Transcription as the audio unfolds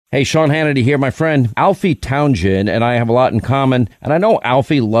Hey, Sean Hannity here, my friend. Alfie Townsend and I have a lot in common, and I know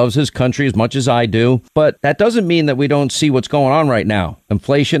Alfie loves his country as much as I do, but that doesn't mean that we don't see what's going on right now.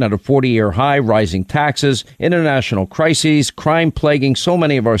 Inflation at a 40-year high, rising taxes, international crises, crime plaguing so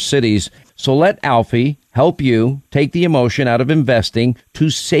many of our cities. So let Alfie help you take the emotion out of investing to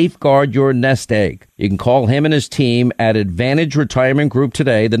safeguard your nest egg. You can call him and his team at Advantage Retirement Group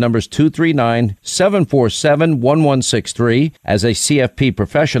today. The number's 239-747-1163. As a CFP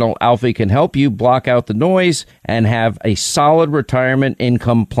professional, Alfie can help you block out the noise and have a solid retirement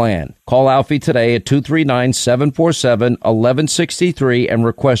income plan. Call Alfie today at 239-747-1163 and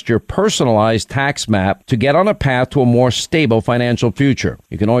request your personalized tax map to get on a path to a more stable financial future.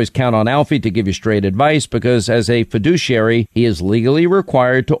 You can always count on Alfie to give you straight advice because as a fiduciary, he is legally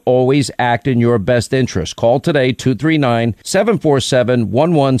required to always act in your best interest. Call today,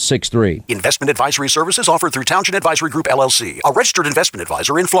 239-747-1163. Investment advisory services offered through Townsend Advisory Group, LLC, a registered investment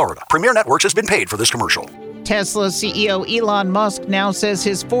advisor in Florida. Premier Networks has been paid for this commercial. Tesla CEO Elon Musk now says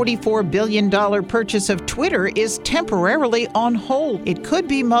his $44 billion purchase of Twitter is temporarily on hold. It could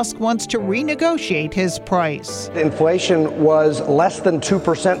be Musk wants to renegotiate his price. Inflation was less than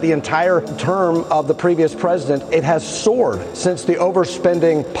 2% the entire term of the previous president. It has soared since the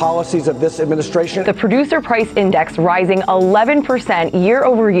overspending policies of this administration. The producer price index rising 11% year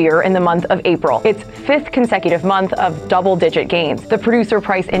over year in the month of April. Its fifth consecutive month of double-digit gains. The producer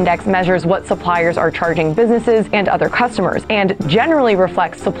price index measures what suppliers are charging businesses and other customers and generally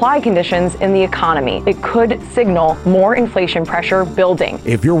reflects supply conditions in the economy. It could signal more inflation pressure building.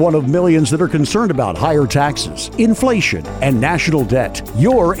 If you're one of millions that are concerned about higher taxes, inflation, and national debt,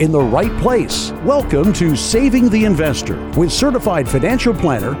 you're in the right place. Welcome to Saving the Investor with certified financial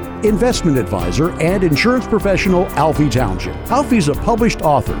planner, investment advisor, and insurance professional Alfie Townsend. Alfie's a published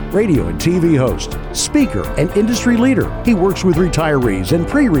author, radio and TV host, speaker, and industry leader. He works with retirees and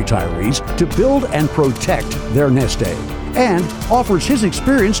pre-retirees to build and protect their nest egg, and offers his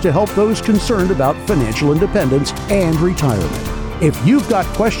experience to help those concerned about financial independence and retirement. If you've got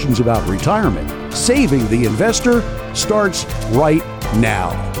questions about retirement, Saving the Investor starts right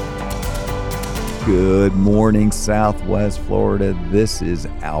now. Good morning, Southwest Florida. This is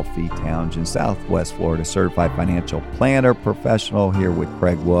Alfie Townsend, Southwest Florida certified financial planner professional, here with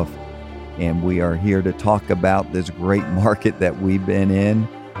Craig Wolf. And we are here to talk about this great market that we've been in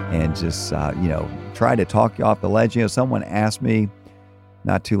and just, try to talk you off the ledge. Someone asked me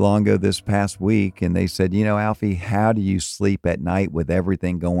not too long ago this past week, and they said, Alfie, how do you sleep at night with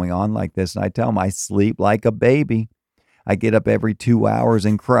everything going on like this? And I tell them I sleep like a baby. I get up every 2 hours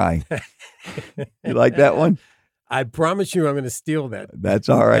and cry. You like that one? I promise you I'm going to steal that. That's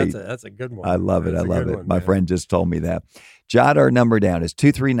all right. That's a good one. I love it. I love it. My man. friend just told me that. Jot our number down. It's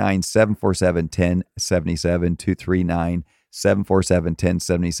 239-747-1077,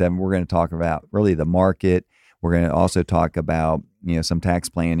 239-747-1077. We're going to talk about really the market. We're going to also talk about, some tax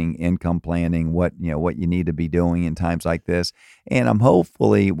planning, income planning, what you need to be doing in times like this. And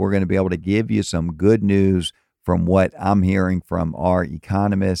hopefully we're going to be able to give you some good news from what I'm hearing from our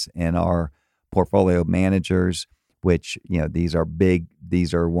economists and our portfolio managers, which, these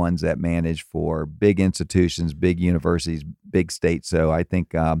are ones that manage for big institutions, big universities, big states. So I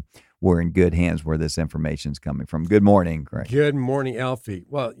think we're in good hands where this information is coming from. Good morning, Greg. Good morning, Alfie.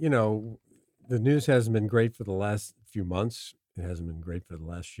 Well, the news hasn't been great for the last few months. It hasn't been great for the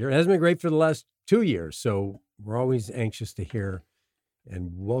last year. It hasn't been great for the last 2 years. So we're always anxious to hear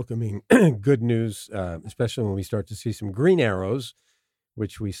and welcoming good news, especially when we start to see some green arrows,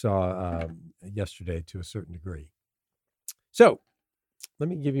 which we saw yesterday to a certain degree. So let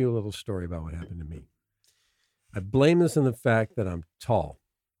me give you a little story about what happened to me. I blame this on the fact that I'm tall,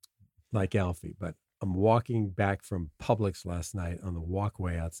 like Alfie, but I'm walking back from Publix last night on the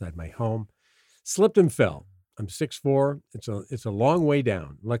walkway outside my home, slipped and fell. I'm 6'4". It's a long way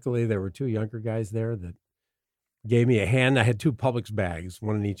down. Luckily, there were two younger guys there that gave me a hand. I had two Publix bags,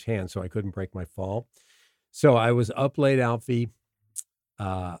 one in each hand, so I couldn't break my fall. So I was up late, Alfie,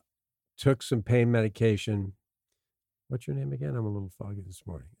 took some pain medication. What's your name again? I'm a little foggy this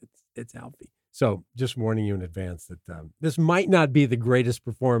morning. It's Alfie. So just warning you in advance that this might not be the greatest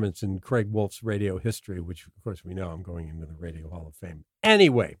performance in Craig Wolf's radio history, which, of course, we know I'm going into the Radio Hall of Fame.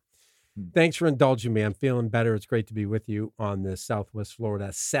 Anyway, thanks for indulging me. I'm feeling better. It's great to be with you on this Southwest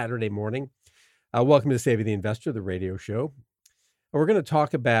Florida Saturday morning. Welcome to Saving the Investor, the radio show. We're going to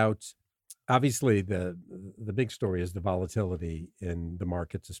talk about, obviously, the big story is the volatility in the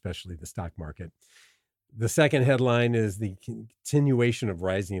markets, especially the stock market. The second headline is the continuation of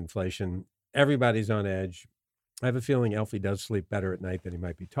rising inflation. Everybody's on edge. I have a feeling Alfie does sleep better at night than he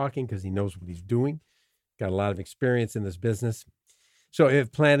might be talking because he knows what he's doing. Got a lot of experience in this business. So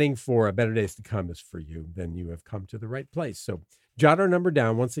if planning for a better days to come is for you, then you have come to the right place. So jot our number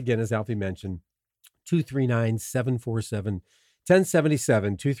down. Once again, as Alfie mentioned,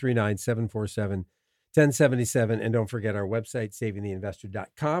 239-747-1077, 239-747-1077. And don't forget our website,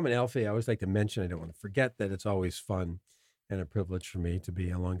 savingtheinvestor.com. And Alfie, I always like to mention, I don't want to forget that it's always fun and a privilege for me to be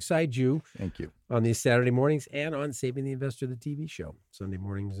alongside you. Thank you. On these Saturday mornings and on Saving the Investor, the TV show, Sunday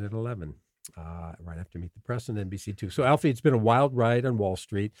mornings at 11. Right after Meet the Press on NBC2. So, Alfie, it's been a wild ride on Wall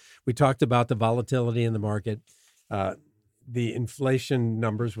Street. We talked about the volatility in the market, the inflation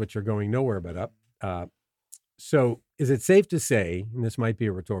numbers, which are going nowhere but up. So is it safe to say, and this might be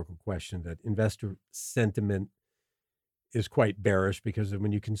a rhetorical question, that investor sentiment is quite bearish because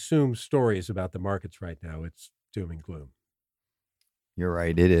when you consume stories about the markets right now, it's doom and gloom? You're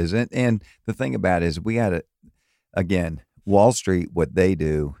right. It is. And the thing about it is we got to, again, Wall Street, what they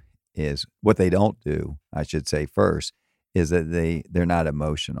do is what they don't do, I should say first, is that they're not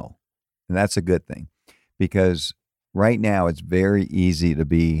emotional. And that's a good thing because right now it's very easy to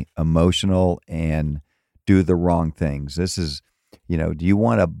be emotional and do the wrong things. This is, do you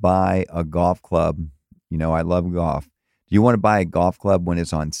want to buy a golf club? I love golf. Do you want to buy a golf club when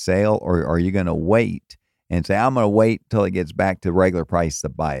it's on sale, or are you going to wait and say, I'm going to wait till it gets back to regular price to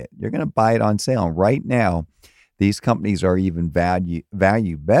buy it? You're going to buy it on sale. And right now, these companies are even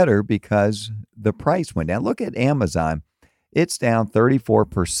value better because the price went down. Look at Amazon. It's down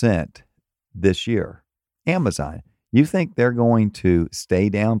 34% this year. Amazon. You think they're going to stay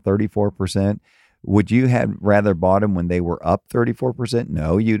down 34%? Would you have rather bought them when they were up 34%?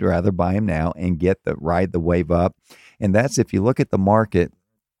 No, you'd rather buy them now and ride the wave up. And that's, if you look at the market,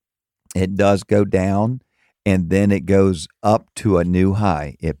 it does go down and then it goes up to a new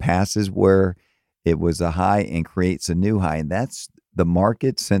high. It passes where it was a high and creates a new high. And that's the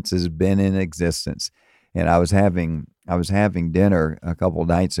market since it's been in existence. And I was having dinner a couple of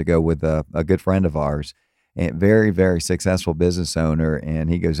nights ago with a good friend of ours, and very, very successful business owner. And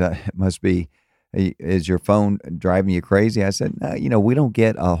he goes, it must be, is your phone driving you crazy? I said, no, we don't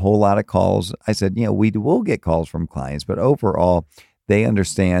get a whole lot of calls. I said, we will get calls from clients, but overall they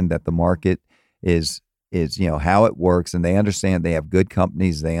understand that the market is how it works. And they understand they have good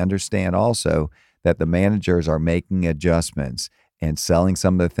companies. They understand also that the managers are making adjustments and selling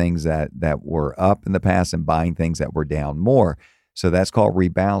some of the things that were up in the past and buying things that were down more. So that's called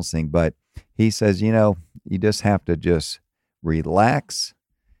rebalancing. But he says, you just have to just relax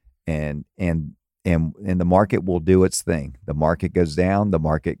and the market will do its thing. The market goes down, the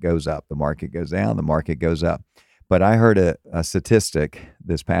market goes up. The market goes down, the market goes up. But I heard a statistic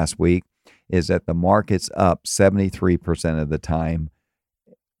this past week is that the market's up 73% of the time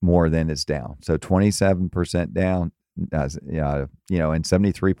more than it's down. So 27% down, and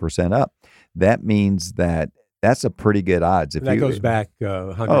 73% up. That means that's a pretty good odds. If that goes back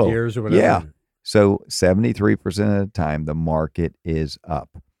 100 years or whatever. Yeah. So 73% of the time, the market is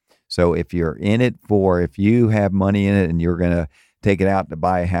up. So if you're in it if you have money in it and you're going to take it out to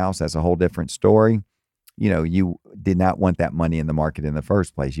buy a house, that's a whole different story. You did not want that money in the market in the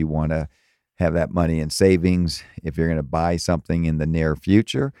first place. You want to have that money in savings if you're going to buy something in the near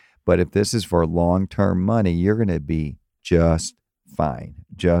future. But if this is for long-term money, you're going to be just fine.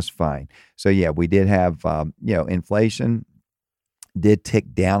 So yeah, we did have, inflation did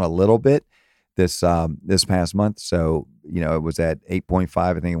tick down a little bit this past month. So, it was at 8.5.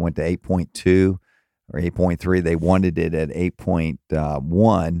 I think it went to 8.2 or 8.3. They wanted it at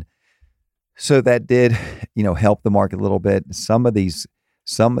 8.1. So that did, help the market a little bit. Some of these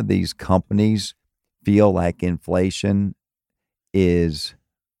companies feel like inflation is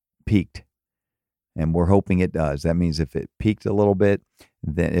peaked, and we're hoping it does. That means if it peaked a little bit,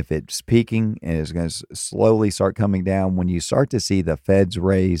 then if it's peaking and it's going to slowly start coming down, when you start to see the feds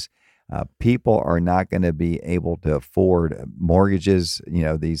raise, people are not going to be able to afford mortgages,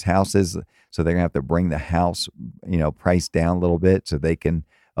 these houses. So they're going to have to bring the house, price down a little bit so they can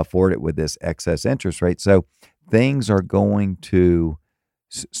afford it with this excess interest rate. So things are going to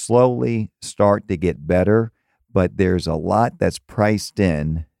slowly start to get better, but there's a lot that's priced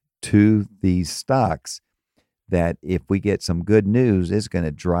in to these stocks that if we get some good news, it's going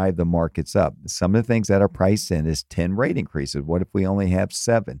to drive the markets up. Some of the things that are priced in is 10 rate increases. What if we only have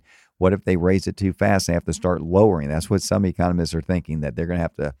 7? What if they raise it too fast and have to start lowering? That's what some economists are thinking, that they're going to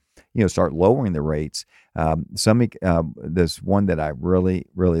have to, start lowering the rates. This one that I really,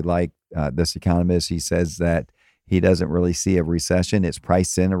 really like, this economist, he says that he doesn't really see a recession. It's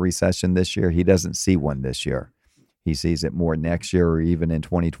priced in a recession this year. He doesn't see one this year. He sees it more next year or even in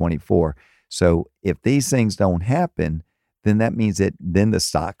 2024. So if these things don't happen, then that means then the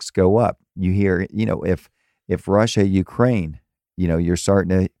stocks go up. You hear, if Russia, Ukraine, you're starting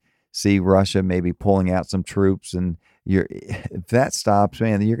to see Russia maybe pulling out some troops, and if that stops,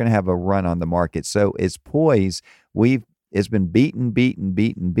 man, you're going to have a run on the market. So it's poised. It's been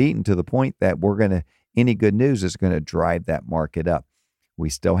beaten to the point that any good news is going to drive that market up. We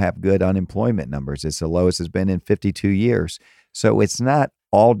still have good unemployment numbers. It's the lowest it's been in 52 years. So it's not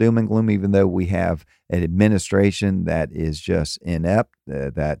all doom and gloom, even though we have an administration that is just inept,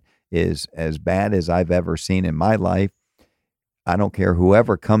 that is as bad as I've ever seen in my life. I don't care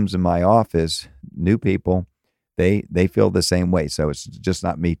whoever comes in my office, new people, they feel the same way. So it's just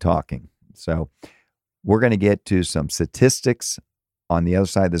not me talking. So we're going to get to some statistics on the other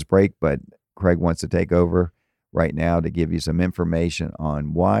side of this break, but Craig wants to take over right now to give you some information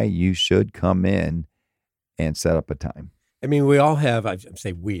on why you should come in and set up a time. I mean, we all have, I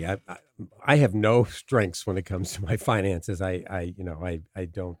have no strengths when it comes to my finances. I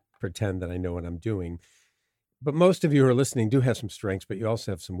don't pretend that I know what I'm doing. But most of you who are listening do have some strengths, but you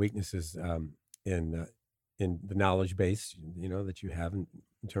also have some weaknesses in the knowledge base, that you have in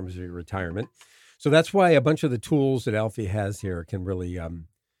terms of your retirement. So that's why a bunch of the tools that Alfie has here can really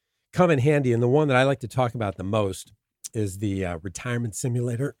come in handy. And the one that I like to talk about the most is the retirement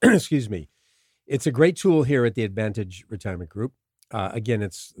simulator. Excuse me. It's a great tool here at the Advantage Retirement Group. Again,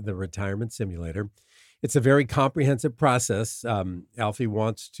 it's the retirement simulator. It's a very comprehensive process. Alfie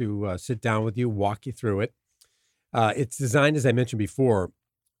wants to sit down with you, walk you through it. It's designed, as I mentioned before,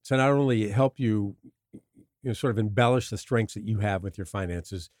 to not only help you, sort of embellish the strengths that you have with your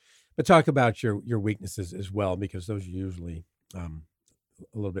finances, but talk about your weaknesses as well, because those are usually a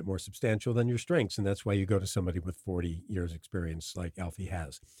little bit more substantial than your strengths. And that's why you go to somebody with 40 years experience like Alfie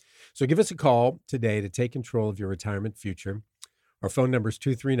has. So give us a call today to take control of your retirement future. Our phone number is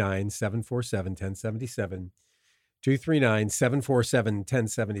 239-747-1077,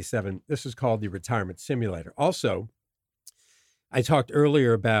 239-747-1077. This is called the Retirement Simulator. Also, I talked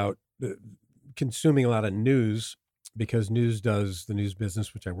earlier about consuming a lot of news, because the news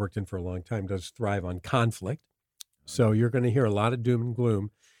business, which I worked in for a long time, does thrive on conflict. So you're going to hear a lot of doom and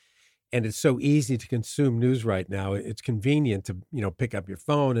gloom. And it's so easy to consume news right now. It's convenient to, pick up your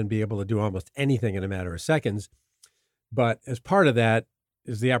phone and be able to do almost anything in a matter of seconds. But as part of that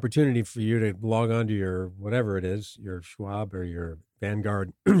is the opportunity for you to log on to your, whatever it is, your Schwab or your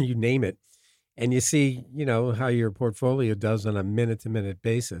Vanguard, you name it. And you see, how your portfolio does on a minute-to-minute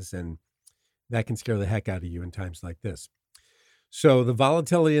basis. And that can scare the heck out of you in times like this. So the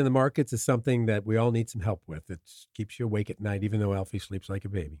volatility in the markets is something that we all need some help with. It keeps you awake at night, even though Alfie sleeps like a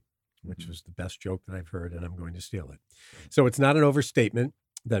baby, which was the best joke that I've heard, and I'm going to steal it. So it's not an overstatement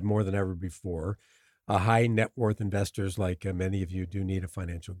that more than ever before, high net worth investors like many of you do need a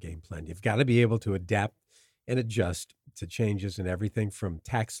financial game plan. You've got to be able to adapt and adjust to changes in everything from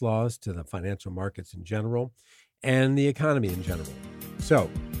tax laws to the financial markets in general and the economy in general. So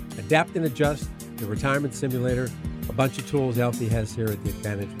adapt and adjust, the retirement simulator, a bunch of tools Alfie has here at the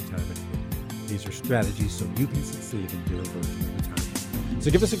Advantage Retirement Group. These are strategies so you can succeed in your virtual retirement.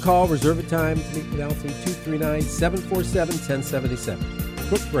 So give us a call, reserve a time to meet with Alfie, 239-747-1077.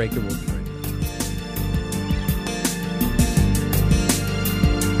 Quick break and we'll be right back.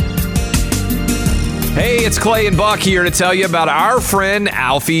 Hey, it's Clay and Buck here to tell you about our friend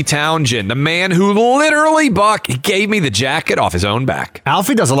Alfie Townsend, the man who literally, Buck, gave me the jacket off his own back.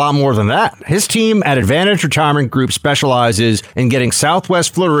 Alfie does a lot more than that. His team at Advantage Retirement Group specializes in getting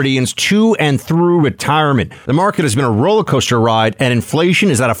Southwest Floridians to and through retirement. The market has been a roller coaster ride, and inflation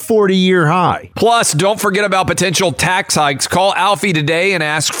is at a 40-year high. Plus, don't forget about potential tax hikes. Call Alfie today and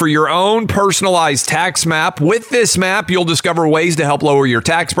ask for your own personalized tax map. With this map, you'll discover ways to help lower your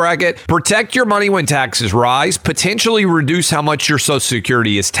tax bracket, protect your money when taxes rise, potentially reduce how much your Social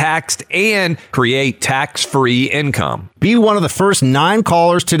Security is taxed, and create tax-free income. Be one of the first 9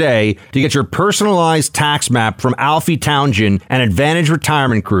 callers today to get your personalized tax map from Alfie Townsend and Advantage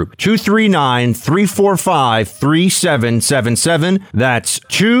Retirement Group. 239-345-3777. That's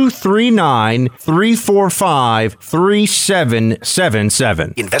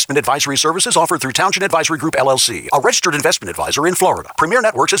 239-345-3777. Investment advisory services offered through Townsend Advisory Group, LLC, a registered investment advisor in Florida. Premier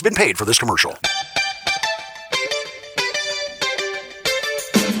Networks has been paid for this commercial.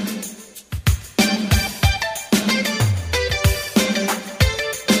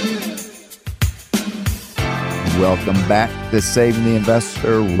 Welcome back to Saving the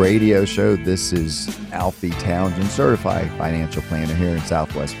Investor radio show. This is Alfie Townsend, certified financial planner here in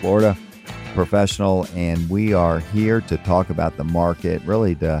Southwest Florida, professional, and we are here to talk about the market,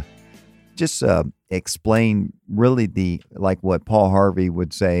 really to just explain really like what Paul Harvey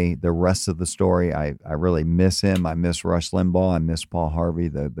would say, the rest of the story. I really miss him. I miss Rush Limbaugh. I miss Paul Harvey,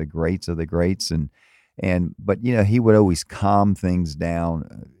 the greats of the greats. And But he would always calm things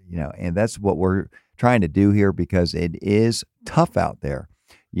down, and that's what we're trying to do here, because it is tough out there.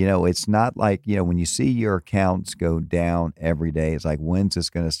 It's not like, when you see your accounts go down every day, it's like, when's this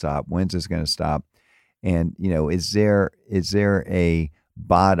going to stop? When's this going to stop? And, is there a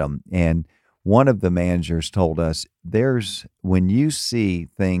bottom? And one of the managers told us when you see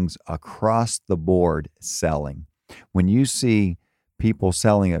things across the board selling, when you see people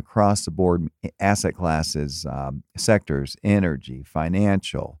selling across the board, asset classes, sectors, energy,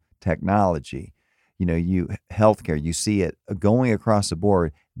 financial, technology, healthcare, you see it going across the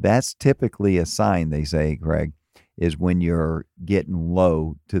board. That's typically a sign, they say, Greg, is when you're getting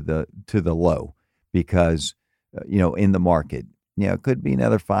low to the low, because, in the market, it could be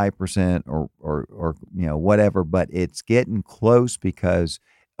another 5% or whatever, but it's getting close because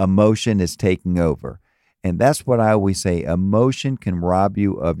emotion is taking over. And that's what I always say. Emotion can rob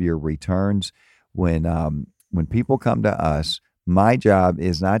you of your returns. When people come to us, my job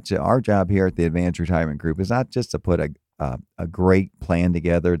is not our job here at the Advantage Retirement Group is not just to put a great plan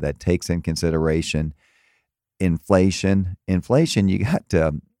together that takes in consideration inflation. You got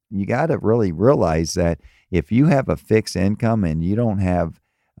to really realize that if you have a fixed income and you don't have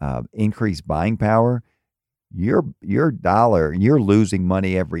increased buying power, you're losing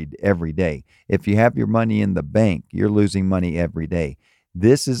money every day. If you have your money in the bank, you're losing money every day.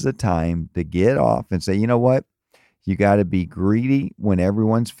 This is the time to get off and say, you know what? You got to be greedy when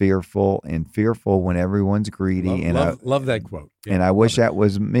everyone's fearful, and fearful when everyone's greedy. Love that quote. Yeah, and I wish that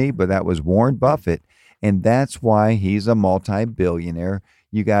was me, but that was Warren Buffett. And that's why he's a multi-billionaire.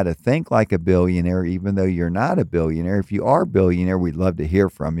 You got to think like a billionaire, even though you're not a billionaire. If you are a billionaire, we'd love to hear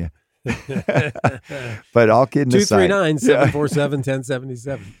from you. But all kidding aside.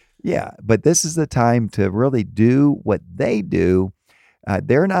 239-747-1077. Yeah, but this is the time to really do what they do.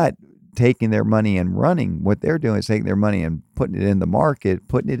 They're not taking their money and running. What they're doing is taking their money and putting it in the market,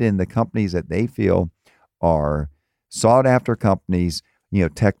 putting it in the companies that they feel are sought after companies.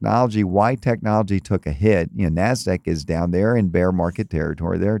 Technology, why technology took a hit. NASDAQ is down there in bear market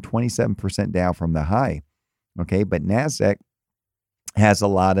territory. They're 27% down from the high. Okay, but NASDAQ has a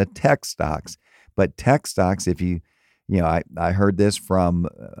lot of tech stocks. But tech stocks, if I heard this from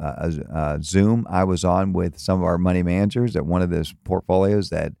Zoom. I was on with some of our money managers at one of those portfolios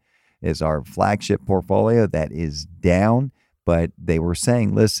that is our flagship portfolio that is down. But they were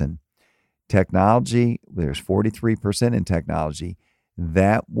saying, listen, technology, there's 43% in technology.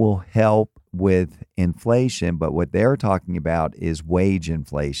 That will help with inflation, but what they're talking about is wage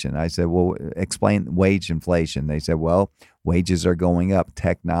inflation. I said, well, explain wage inflation. They said, well, wages are going up.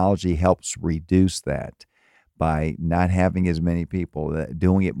 Technology helps reduce that by not having as many people,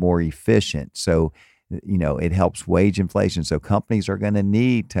 doing it more efficient. So, it helps wage inflation. So companies are going to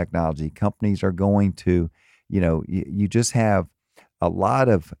need technology. Companies are going to, you just have a lot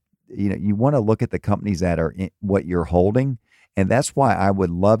of, you want to look at the companies that are in what you're holding. And that's why I would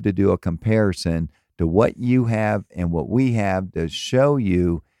love to do a comparison to what you have and what we have to show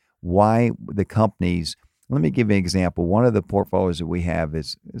you why the companies. Let me give you an example. One of the portfolios that we have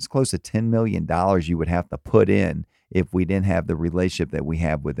is close to $10 million you would have to put in if we didn't have the relationship that we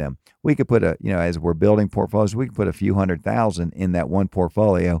have with them. We could put as we're building portfolios, we could put a few $100,000 in that one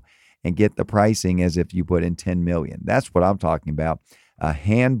portfolio and get the pricing as if you put in 10 million. That's what I'm talking about. A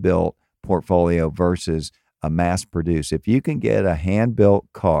hand-built portfolio versus a mass-produced. If you can get a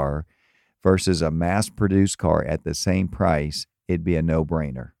hand-built car versus a mass-produced car at the same price, it'd be a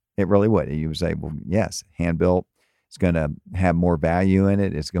no-brainer. It really would. You would say, well, yes, hand-built is going to have more value in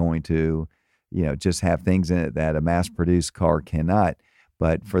it. It's going to, just have things in it that a mass-produced car cannot.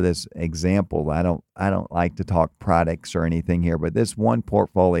 But for this example, I don't like to talk products or anything here, but this one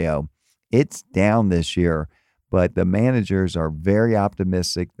portfolio, it's down this year. But the managers are very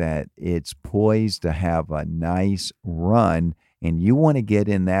optimistic that it's poised to have a nice run. And you want to get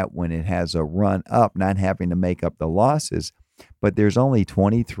in that when it has a run up, not having to make up the losses. But there's only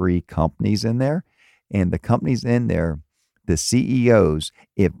 23 companies in there. And the companies in there, the CEOs,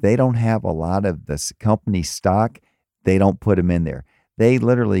 if they don't have a lot of the company stock, they don't put them in there. They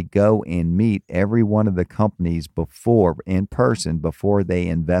literally go and meet every one of the companies in person before they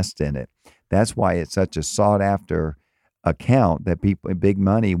invest in it. That's why it's such a sought after account that people, big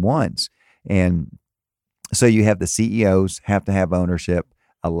money wants. And so you have the CEOs have to have ownership,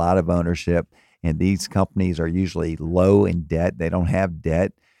 a lot of ownership. And these companies are usually low in debt. They don't have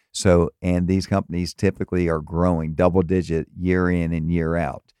debt. And these companies typically are growing double digit year in and year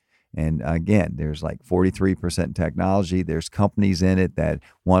out. And again, there's like 43% technology. There's companies in it that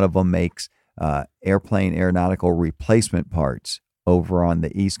one of them makes aeronautical replacement parts over on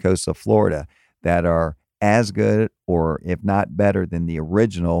the east coast of Florida. that are as good or if not better than the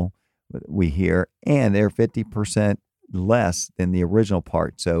original we hear, and they're 50% less than the original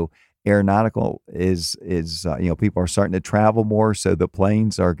part. So aeronautical is people are starting to travel more, so the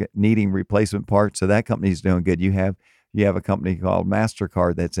planes are needing replacement parts. So that company's doing good. You have a company called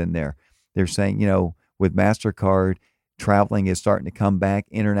MasterCard that's in there. They're saying, with MasterCard, traveling is starting to come back.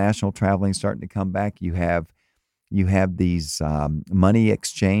 International traveling is starting to come back. You have these money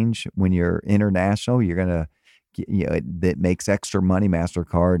exchange when you're international. You're gonna, that makes extra money.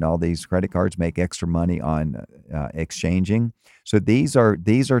 MasterCard and all these credit cards make extra money on exchanging. So these are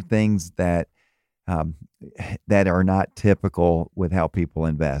things that are not typical with how people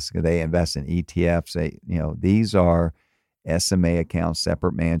invest. They invest in ETFs. These are SMA accounts,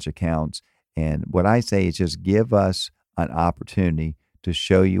 separate managed accounts. And what I say is just give us an opportunity to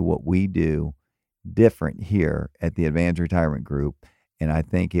show you what we do different here at the Advantage Retirement Group. And I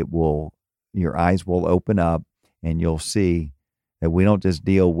think your eyes will open up and you'll see that we don't just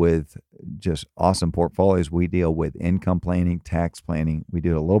deal with just awesome portfolios. We deal with income planning, tax planning. We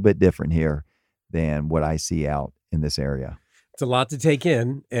do it a little bit different here than what I see out in this area. It's a lot to take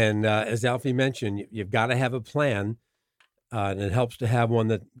in. And as Alfie mentioned, you've got to have a plan. And it helps to have one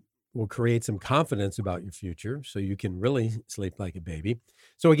that will create some confidence about your future so you can really sleep like a baby.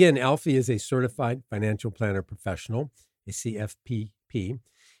 So again, Alfie is a certified financial planner professional, a CFPP.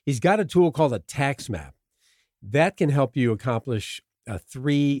 He's got a tool called a tax map that can help you accomplish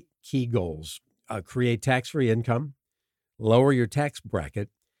 3 key goals: create tax-free income, lower your tax bracket,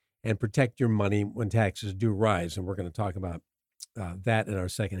 and protect your money when taxes do rise. And we're going to talk about that in our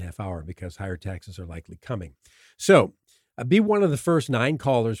second half hour because higher taxes are likely coming. So be one of the first 9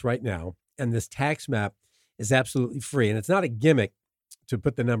 callers right now. And this tax map is absolutely free. And it's not a gimmick to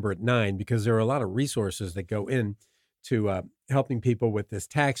put the number at 9 because there are a lot of resources that go in to helping people with this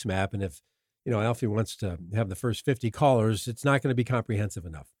tax map. And if Alfie wants to have the first 50 callers, it's not going to be comprehensive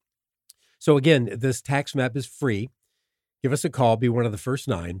enough. So again, this tax map is free. Give us a call. Be one of the first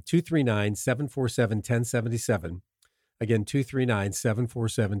 9, 239-747-1077. Again,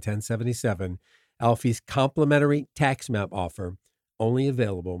 239-747-1077. Alfie's complimentary tax map offer, only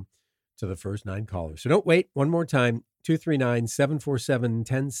available to the first 9 callers. So don't wait. One more time,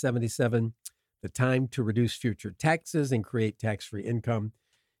 239-747-1077. The time to reduce future taxes and create tax-free income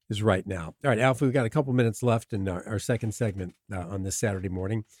is right now. All right, Alfie, we've got a couple minutes left in our second segment on this Saturday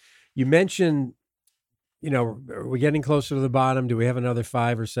morning. You mentioned, are we getting closer to the bottom? Do we have another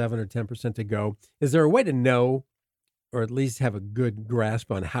 5 or 7 or 10% to go? Is there a way to know, or at least have a good grasp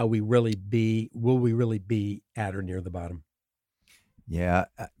on how will we really be at or near the bottom? Yeah,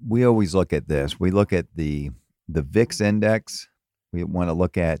 we always look at this. We look at the VIX index. We want to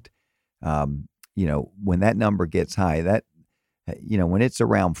look at, when that number gets high, that, when it's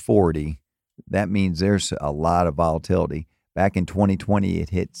around 40, that means there's a lot of volatility. Back in 2020, it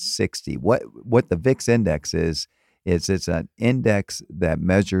hit 60. What the VIX index is it's an index that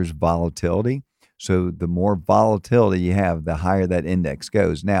measures volatility. So the more volatility you have, the higher that index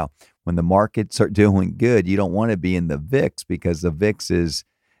goes. Now, when the markets are doing good, you don't want to be in the VIX because the VIX is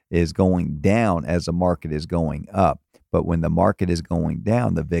going down as the market is going up. But when the market is going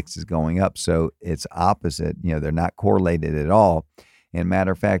down, the VIX is going up. So it's opposite. They're not correlated at all. And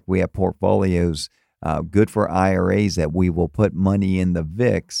matter of fact, we have portfolios good for IRAs that we will put money in the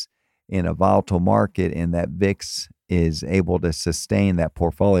VIX in a volatile market, and that VIX is able to sustain that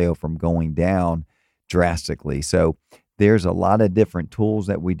portfolio from going down drastically. So there's a lot of different tools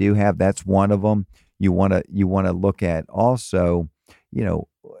that we do have. That's one of them. You want to look at also,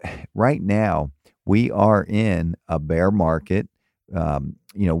 right now we are in a bear market,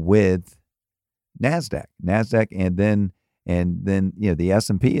 with NASDAQ, and then the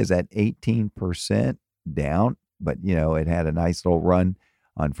S&P is at 18% down, but it had a nice little run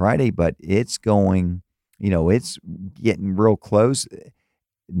on Friday, but it's going, it's getting real close,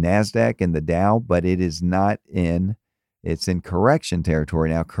 NASDAQ and the Dow, but it's in correction territory.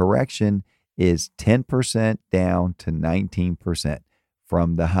 Now, correction is 10% down to 19%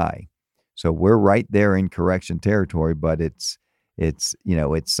 from the high. So we're right there in correction territory, but it's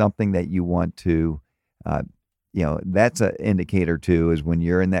something that you want to, that's an indicator too, is when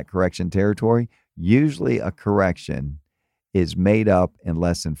you're in that correction territory, usually a correction is made up in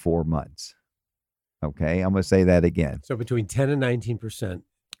less than 4 months. Okay. I'm going to say that again. So between 10 and 19%.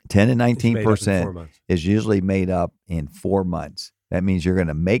 10 and 19% is usually made up in 4 months. That means you're going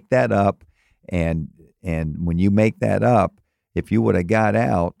to make that up. And when you make that up, if you would have got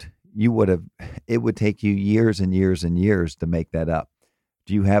out, it would take you years and years and years to make that up.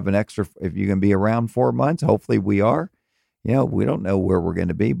 Do you have an extra, if you're going to be around 4 months, hopefully we are, we don't know where we're going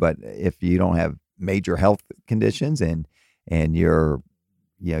to be, but if you don't have major health conditions and your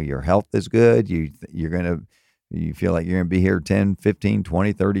health is good, you feel like you're going to be here 10, 15,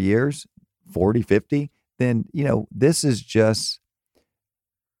 20, 30 years, 40, 50, then, this is just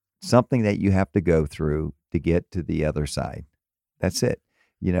something that you have to go through to get to the other side. That's it.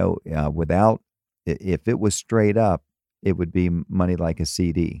 If it was straight up, it would be money like a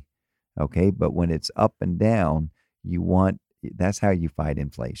CD. Okay. But when it's up and down, that's how you fight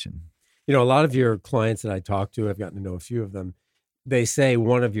inflation. A lot of your clients that I talk to, I've gotten to know a few of them, they say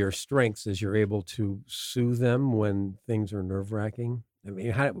one of your strengths is you're able to soothe them when things are nerve-wracking. I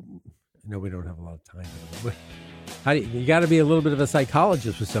mean, I know we don't have a lot of time, but you got to be a little bit of a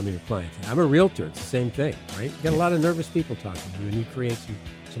psychologist with some of your clients. I'm a realtor. It's the same thing, right? You got a lot of nervous people talking to you, and you create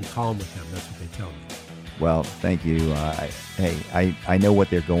some calm with them. That's what they tell me. Well, thank you. I know what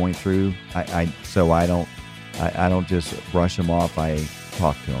they're going through. So I don't just brush them off. I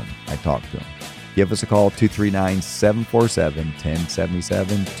talk to them. Give us a call,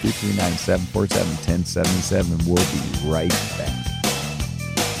 239-747-1077, 239-747-1077. We'll be right back.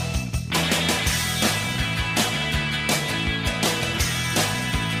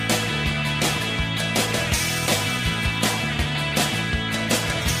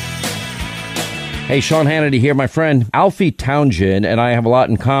 Hey, Sean Hannity here, my friend. Alfie Townsend and I have a lot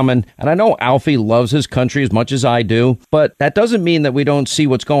in common, and I know Alfie loves his country as much as I do, but that doesn't mean that we don't see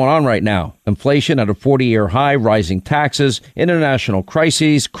what's going on right now. Inflation at a 40-year high, rising taxes, international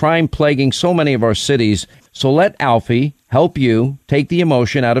crises, crime plaguing so many of our cities. So let Alfie help you take the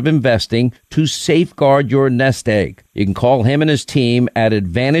emotion out of investing to safeguard your nest egg. You can call him and his team at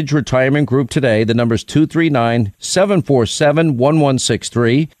Advantage Retirement Group today. The number is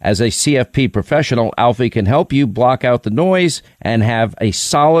 239-747-1163. As a CFP professional, Alfie can help you block out the noise and have a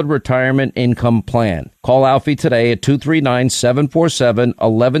solid retirement income plan. Call Alfie today at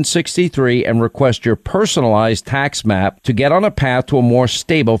 239-747-1163 and request your personalized tax map to get on a path to a more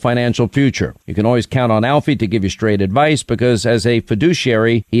stable financial future. You can always count on Alfie to give you straight advice because as a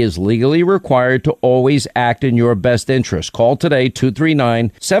fiduciary, he is legally required to always act in your best interest. Call today,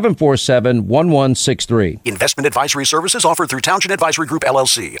 239-747-1163. Investment advisory services offered through Townsend Advisory Group,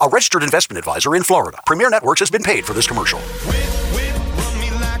 LLC, a registered investment advisor in Florida. Premier Networks has been paid for this commercial.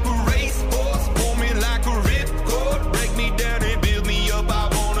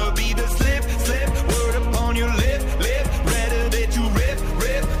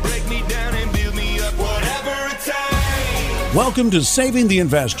 Welcome to Saving the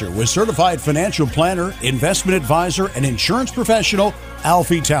Investor with certified financial planner, investment advisor, and insurance professional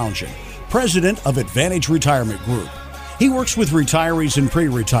Alfie Townsend, president of Advantage Retirement Group. He works with retirees and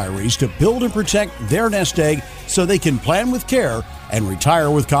pre-retirees to build and protect their nest egg so they can plan with care and retire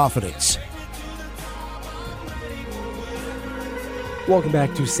with confidence. Welcome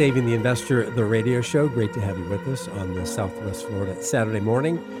back to Saving the Investor, the radio show. Great to have you with us on the Southwest Florida Saturday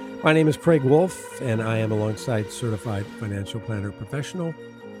morning. My name is Craig Wolf, and I am alongside certified financial planner professional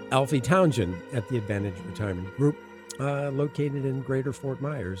Alfie Townsend at the Advantage Retirement Group, located in Greater Fort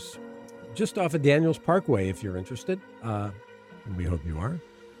Myers, just off of Daniels Parkway, if you're interested. And we hope you are,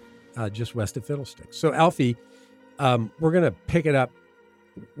 just west of Fiddlesticks. So, Alfie, we're going to pick it up.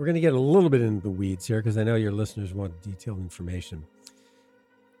 We're going to get a little bit into the weeds here because I know your listeners want detailed information.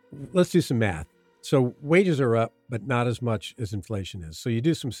 Let's do some math. So wages are up, but not as much as inflation is. So you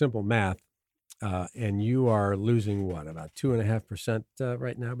do some simple math, and you are losing about 2.5%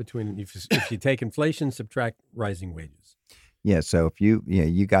 right now between if you take inflation, subtract rising wages. Yeah. So if you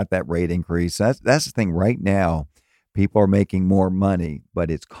got that rate increase, that's the thing. Right now, people are making more money,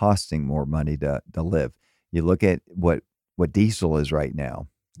 but it's costing more money to live. You look at what diesel is right now.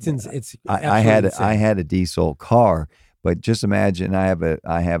 I had a diesel car, but just imagine I have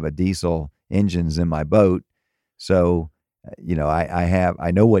a diesel engines in my boat, so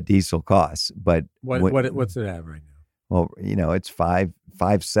I know what diesel costs. But what's it at right now? Well, it's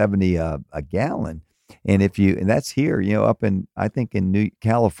 $5.70 a gallon, and that's here. Up in I think in New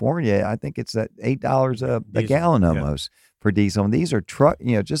California, I think it's at $8 a gallon almost for diesel. And these are truck.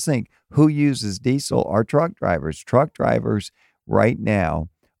 Just think who uses diesel are truck drivers. Truck drivers right now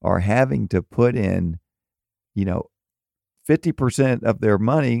are having to put in, 50% of their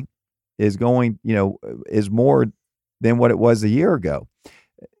money is going, is more than what it was a year ago,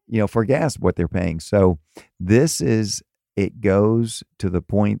 for gas, what they're paying. So it goes to the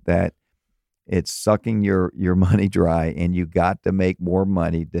point that it's sucking your money dry, and you got to make more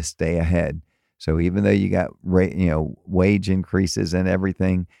money to stay ahead. So even though you got, wage increases and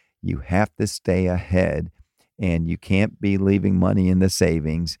everything, you have to stay ahead, and you can't be leaving money in the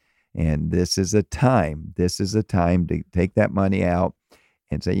savings. And this is a time to take that money out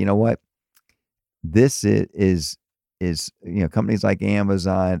and say, you know what, this is companies like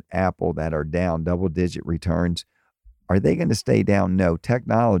Amazon, Apple that are down double-digit returns. Are they going to stay down? No.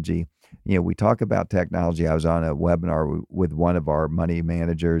 Technology, we talk about technology. I was on a webinar with one of our money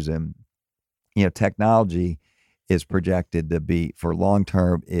managers, and technology is projected to be, for long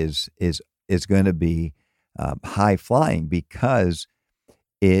term, is going to be high flying because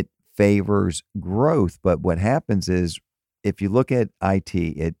it favors growth. But what happens is, if you look at IT,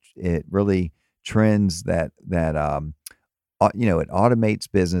 it really trends that it automates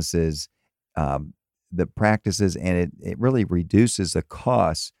businesses, the practices, and it really reduces the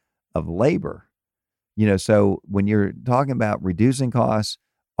cost of labor. So when you're talking about reducing costs,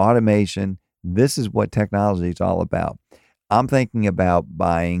 automation, this is what technology is all about. I'm thinking about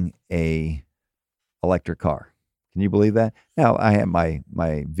buying a electric car. Can you believe that? Now, I have my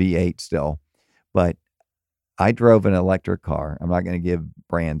V8 still, but I drove an electric car. I'm not going to give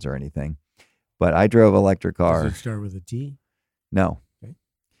brands or anything, but I drove an electric car. Does it start with a T? No. Okay.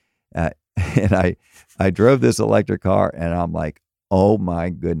 And I drove this electric car, and I'm like, oh my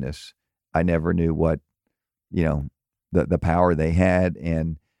goodness, I never knew what, the power they had,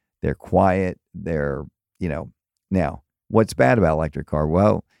 and they're quiet. They're, now what's bad about electric car?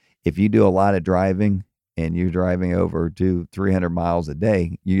 Well, if you do a lot of driving and you're driving over 200-300 miles a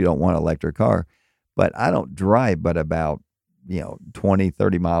day, you don't want an electric car. But I don't drive but about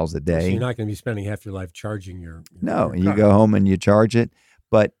 20-30 miles a day. So you're not going to be spending half your life charging your no, your you car. go home and you charge it.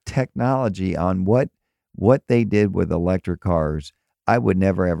 But technology on what they did with electric cars, I would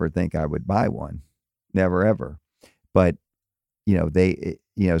never ever think I would buy one, never ever. But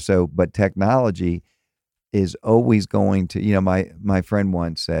but technology is always going to, my friend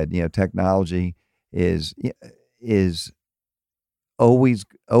once said, technology is always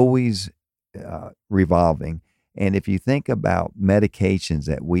revolving. And if you think about medications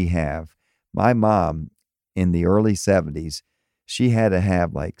that we have, my mom in the early 70s, she had to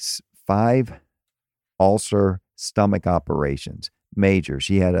have like 5 ulcer stomach operations, major.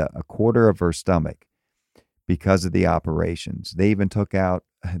 She had a quarter of her stomach because of the operations. They even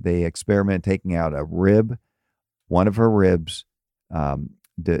they experimented taking out a rib, one of her ribs,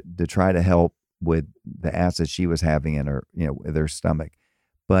 to try to help with the acid she was having in her, with her stomach.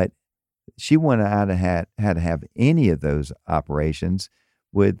 But she wouldn't have had to have any of those operations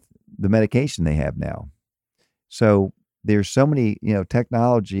with the medication they have now. So there's so many,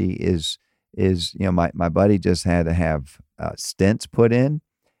 technology is my buddy just had to have stents put in,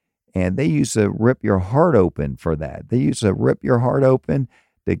 and they used to rip your heart open for that. They used to rip your heart open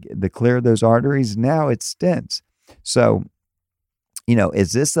to clear those arteries. Now it's stents. So,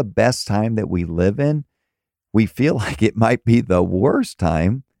 is this the best time that we live in? We feel like it might be the worst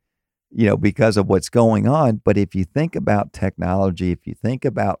time, because of what's going on. But if you think about technology, if you think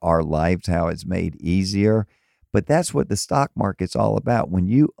about our lives, how it's made easier, but that's what the stock market's all about. When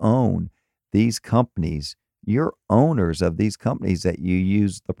you own these companies, you're owners of these companies that you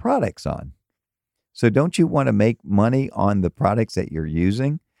use the products on. So don't you want to make money on the products that you're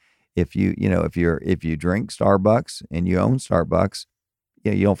using? If you drink Starbucks and you own Starbucks,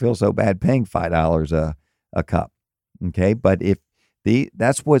 you don't feel so bad paying $5 a cup. Okay. But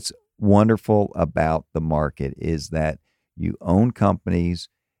that's what's wonderful about the market, is that you own companies,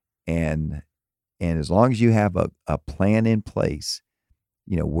 and as long as you have a plan in place,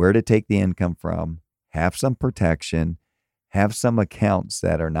 where to take the income from, have some protection, have some accounts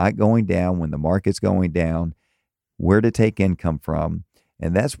that are not going down when the market's going down, where to take income from.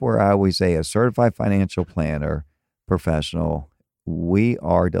 And that's where I always say, a certified financial planner professional, we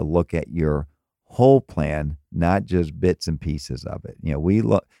are to look at your whole plan, not just bits and pieces of it. We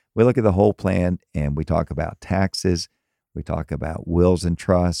look at the whole plan, and we talk about taxes, we talk about wills and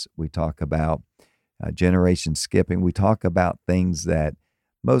trusts, we talk about generation skipping, we talk about things that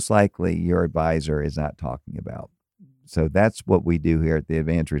most likely your advisor is not talking about. So that's what we do here at the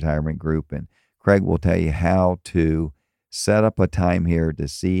Advantage Retirement Group. And Craig will tell you how to set up a time here to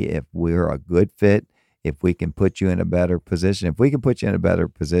see if we're a good fit, if we can put you in a better position. If we can put you in a better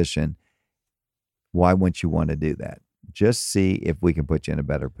position, why wouldn't you want to do that? Just see if we can put you in a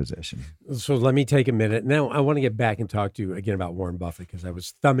better position. So let me take a minute. Now, I want to get back and talk to you again about Warren Buffett, because I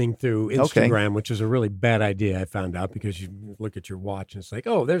was thumbing through Instagram, which is a really bad idea, I found out, because you look at your watch and it's like,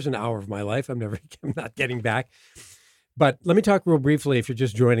 oh, there's an hour of my life I'm not getting back. But let me talk real briefly, if you're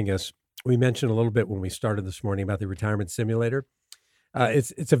just joining us. We mentioned a little bit when we started this morning about the retirement simulator.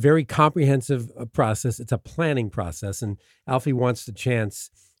 It's a very comprehensive process. It's a planning process, and Alfie wants the chance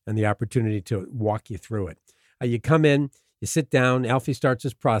and the opportunity to walk you through it. You come in, You sit down, Alfie starts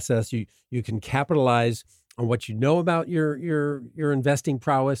his process. You can capitalize on what you know about your investing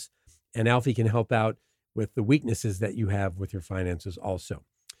prowess, and Alfie can help out with the weaknesses that you have with your finances also.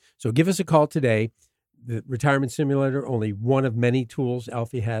 So give us a call today. The Retirement Simulator, only one of many tools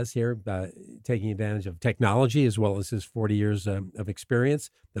Alfie has here, taking advantage of technology as well as his 40 years of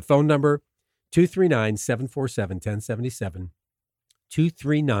experience. The phone number, 239-747-1077,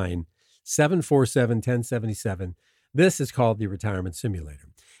 239-747-1077. This is called the Retirement Simulator.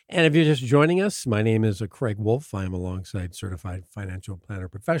 And if you're just joining us, my name is Craig Wolf. I am alongside certified financial planner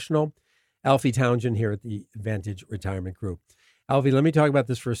professional Alfie Townsend here at the Advantage Retirement Group. Alfie, let me talk about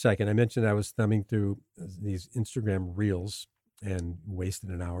this for a second. I mentioned I was thumbing through these Instagram reels and wasted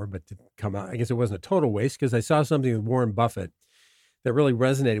an hour, but to come out, I guess it wasn't a total waste because I saw something with Warren Buffett that really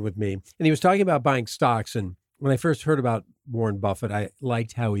resonated with me. And he was talking about buying stocks. And when I first heard about Warren Buffett, I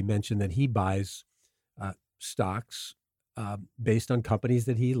liked how he mentioned that he buys stocks based on companies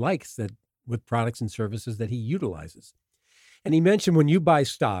that he likes, that with products and services that he utilizes. And he mentioned when you buy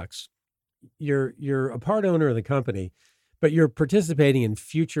stocks, you're a part owner of the company, but you're participating in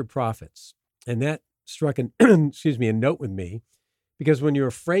future profits. And that struck a note with me, because when you're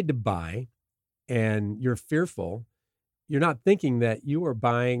afraid to buy and you're fearful, you're not thinking that you are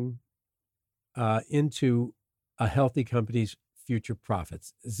buying into a healthy company's future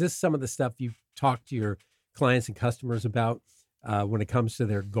profits. Is this some of the stuff you talk to your clients and customers about when it comes to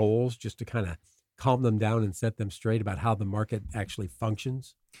their goals, just to kind of calm them down and set them straight about how the market actually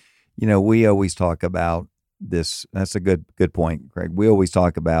functions? You know, we always talk about this. That's a good point, Craig. We always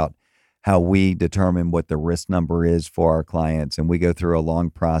talk about how we determine what the risk number is for our clients. And we go through a long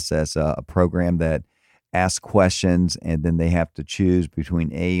process, a program that asks questions, and then they have to choose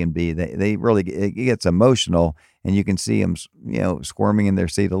between A and B. They really, it gets emotional, and you can see them, squirming in their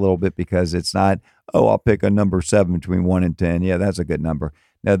seat a little bit, because it's not, I'll pick a number 7 between 1 and 10. Yeah, that's a good number.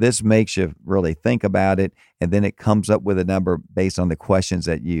 Now, this makes you really think about it, and then it comes up with a number based on the questions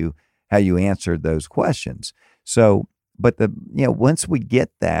that how you answered those questions. So, but once we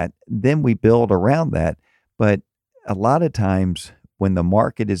get that, then we build around that. But a lot of times when the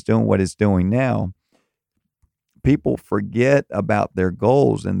market is doing what it's doing now, people forget about their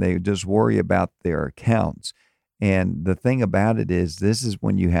goals and they just worry about their accounts. And the thing about it is, this is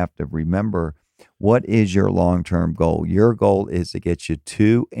when you have to remember, what is your long-term goal? Your goal is to get you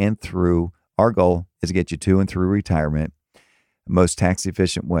to and through, our goal is to get you to and through retirement, the most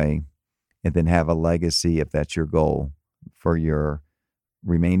tax-efficient way, and then have a legacy, if that's your goal, for your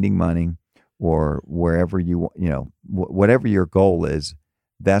remaining money, or wherever whatever your goal is.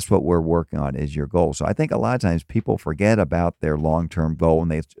 That's what we're working on, is your goal. So I think a lot of times people forget about their long-term goal,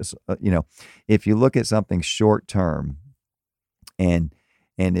 and they just, if you look at something short-term, and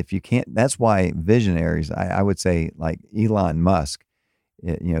if you can't, that's why visionaries, I would say, like Elon Musk,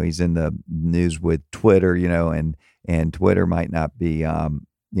 he's in the news with Twitter, and Twitter might not be,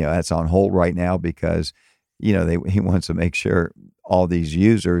 that's on hold right now because, he wants to make sure all these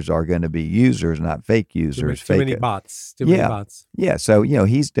users are going to be users, not fake users. Too many bots. Too many bots. Yeah. So,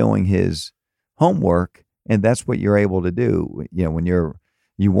 he's doing his homework, and that's what you're able to do. When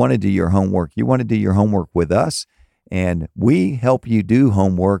you want to do your homework, you want to do your homework with us, and we help you do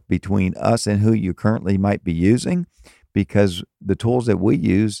homework between us and who you currently might be using, because the tools that we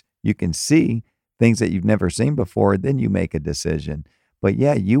use, you can see things that you've never seen before, then you make a decision. But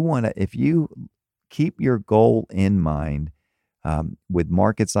yeah, if you keep your goal in mind, with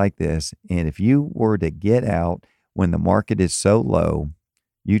markets like this, and if you were to get out when the market is so low,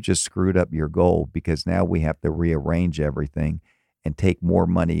 you just screwed up your goal, because now we have to rearrange everything and take more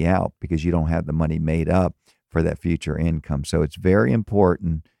money out because you don't have the money made up for that future income. So it's very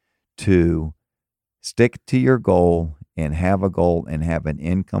important to stick to your goal and have a goal and have an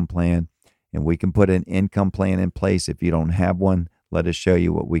income plan. And we can put an income plan in place. If you don't have one, let us show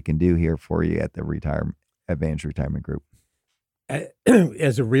you what we can do here for you at the Advantage Retirement Group.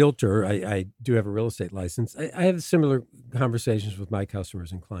 As a realtor, I do have a real estate license. I have similar conversations with my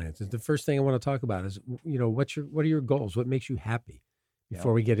customers and clients. And the first thing I want to talk about is, what are your goals? What makes you happy?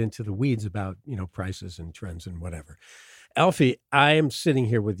 Before we get into the weeds about, prices and trends and whatever. Alfie, I am sitting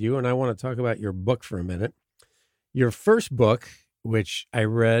here with you, and I want to talk about your book for a minute. Your first book, which I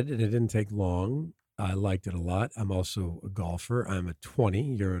read, and it didn't take long. I liked it a lot. I'm also a golfer. I'm a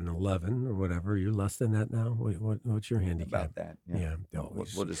 20. You're an 11 or whatever. You're less than that now. What's your handicap? About that. Yeah.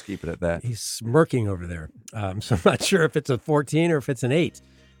 We'll just keep it at that. He's smirking over there. So I'm not sure if it's a 14 or if it's an 8,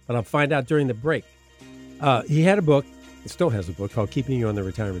 but I'll find out during the break. He had a book. He still has a book called Keeping You on the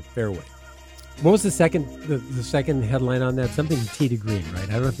Retirement Fairway. What was the second headline on that? Something Tee to Green, right?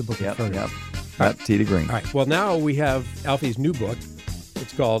 I don't have the book in front of me. Tee to green. All right. Well, now we have Alfie's new book.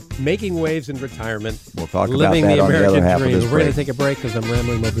 It's called Making Waves in Retirement. We'll talk Living about that the on the American other half Dream. of this We're going to break. take a break because I'm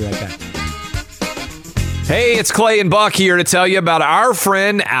rambling. We'll be right back. Hey, it's Clay and Buck here to tell you about our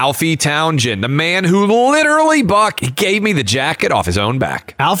friend Alfie Townsend, the man who literally, Buck, gave me the jacket off his own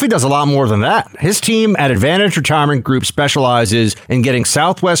back. Alfie does a lot more than that. His team at Advantage Retirement Group specializes in getting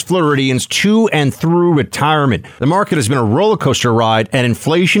Southwest Floridians to and through retirement. The market has been a roller coaster ride, and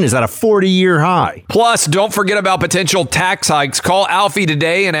inflation is at a 40-year high. Plus, don't forget about potential tax hikes. Call Alfie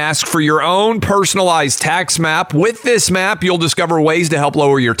today and ask for your own personalized tax map. With this map, you'll discover ways to help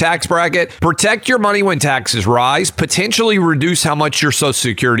lower your tax bracket, protect your money when taxes rise, potentially reduce how much your Social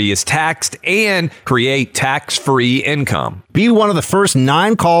Security is taxed, and create tax-free income. Be one of the first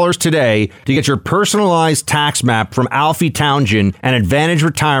 9 callers today to get your personalized tax map from Alfie Townsend and Advantage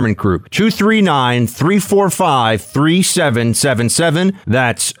Retirement Group. 239-345-3777.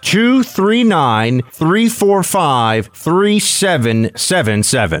 That's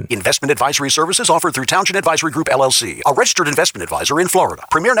 239-345-3777. Investment advisory services offered through Townsend Advisory Group, LLC, a registered investment advisor in Florida.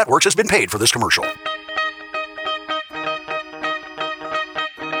 Premier Networks has been paid for this commercial.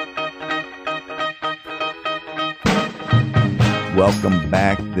 Welcome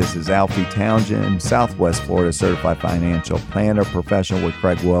back. This is Alfie Townsend, Southwest Florida Certified Financial Planner Professional with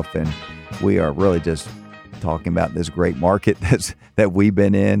Craig Wolf, and we are really just talking about this great market that we've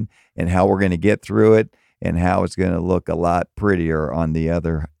been in and how we're going to get through it and how it's going to look a lot prettier on the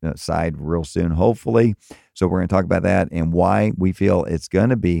other side real soon, hopefully. So we're going to talk about that and why we feel it's going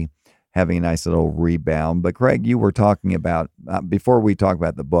to be having a nice little rebound. But Craig, you were talking about, before we talk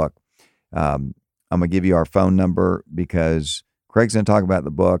about the book, I'm going to give you our phone number because Craig's going to talk about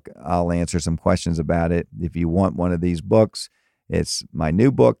the book. I'll answer some questions about it. If you want one of these books, it's my new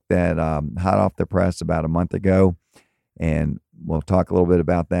book that hot off the press about a month ago, and we'll talk a little bit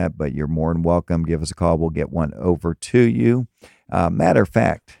about that, but you're more than welcome. Give us a call. We'll get one over to you. Matter of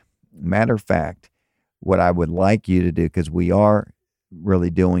fact, what I would like you to do, because we are really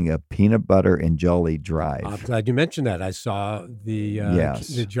doing a peanut butter and jelly drive. I'm glad you mentioned that. I saw the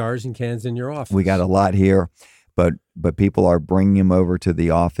jars and cans in your office. We got a lot here. But people are bringing them over to the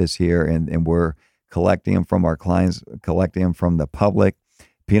office here, and we're collecting them from our clients, collecting them from the public.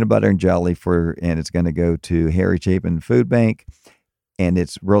 Peanut butter and jelly and it's going to go to Harry Chapin Food Bank, and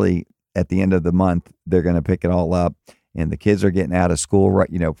it's really at the end of the month they're going to pick it all up, and the kids are getting out of school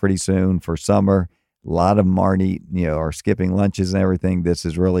pretty soon for summer. A lot of them are skipping lunches and everything. This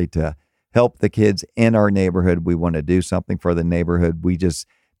is really to help the kids in our neighborhood. We want to do something for the neighborhood. We just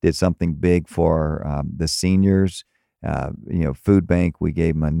did something big for the seniors, food bank. We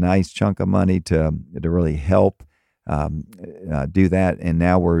gave them a nice chunk of money to really help do that. And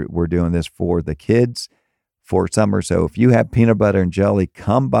now we're doing this for the kids for summer. So if you have peanut butter and jelly,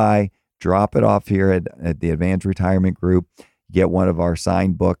 come by, drop it off here at the Advantage Retirement Group. Get one of our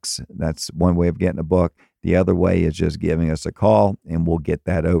signed books. That's one way of getting a book. The other way is just giving us a call, and we'll get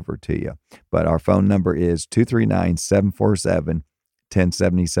that over to you. But our phone number is 239-747-1077,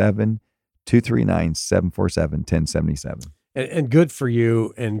 239-747-1077. And good for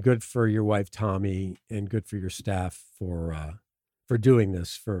you, and good for your wife Tommy, and good for your staff for doing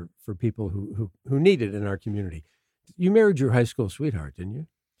this for people who need it in our community. You married your high school sweetheart, didn't you?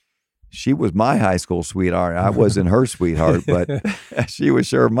 She was my high school sweetheart. I wasn't her sweetheart, but she was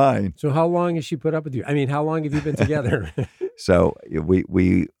sure mine. So how long has she put up with you? I mean, how long have you been together? So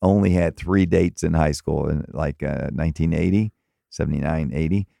we only had 3 dates in high school in 1980, 79,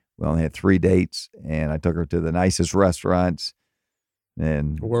 80. We only had 3 dates, and I took her to the nicest restaurants.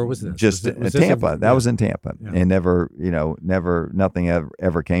 And where was this? Just was Tampa. That was in Tampa, yeah. And nothing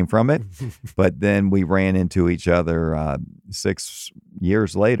ever came from it. But then we ran into each other 6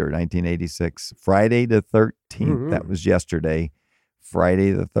 years later, 1986, Friday the 13th. Mm-hmm. That was yesterday.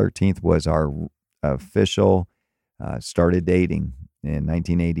 Friday the 13th was our official started dating in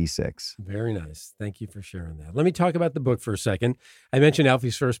 1986. Very nice. Thank you for sharing that. Let me talk about the book for a second. I mentioned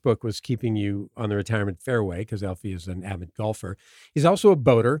Alfie's first book was Keeping You on the Retirement Fairway because Alfie is an avid golfer. He's also a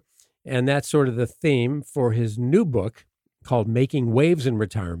boater, and that's sort of the theme for his new book called Making Waves in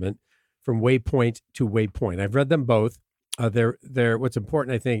Retirement, From Waypoint to Waypoint. I've read them both. They're what's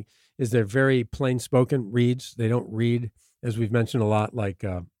important, I think, is they're very plain-spoken reads. They don't read, as we've mentioned a lot, like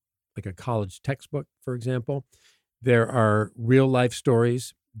a college textbook, for example. There are real life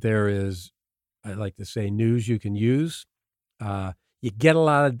stories. There is, I like to say, news you can use. You get a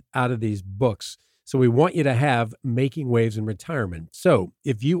lot out of these books. So we want you to have Making Waves in Retirement. So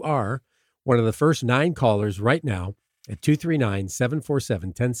if you are one of the first 9 callers right now at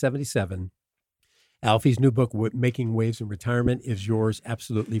 239-747-1077, Alfie's new book, Making Waves in Retirement, is yours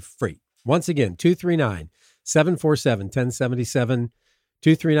absolutely free. Once again, 239-747-1077,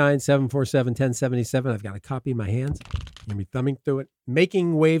 239-747-1077. I've got a copy in my hands. I'm going to be thumbing through it.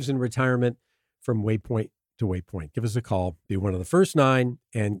 Making Waves in Retirement from Waypoint to Waypoint. Give us a call. Be one of the first 9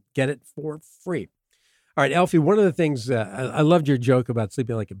 and get it for free. All right, Alfie, one of the things, I loved your joke about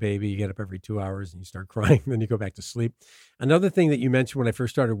sleeping like a baby. You get up every 2 hours and you start crying, then you go back to sleep. Another thing that you mentioned when I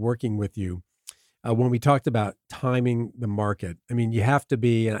first started working with you, when we talked about timing the market, I mean, you have to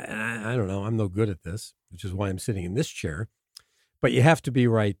be, I don't know, I'm no good at this, which is why I'm sitting in this chair, but you have to be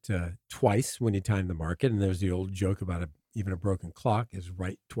right twice when you time the market. And there's the old joke about even a broken clock is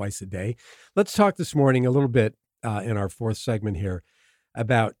right twice a day. Let's talk this morning a little bit in our fourth segment here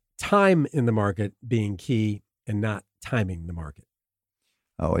about time in the market being key and not timing the market.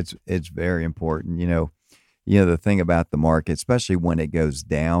 Oh, it's very important. You know, the thing about the market, especially when it goes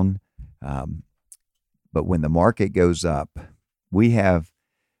down, but when the market goes up, I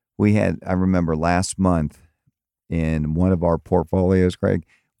remember last month in one of our portfolios, Craig,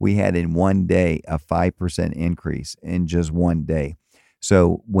 we had in one day a 5% increase in just one day.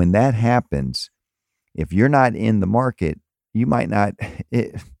 So when that happens, if you're not in the market, you might not,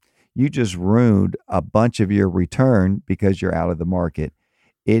 you just ruined a bunch of your return because you're out of the market.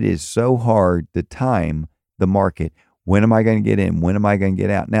 It is so hard to time the market. When am I going to get in? When am I going to get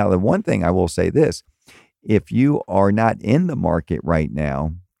out? Now, the one thing I will say this, if you are not in the market right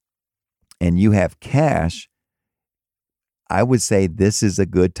now and you have cash, I would say this is a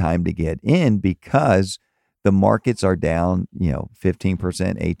good time to get in because the markets are down, 15%,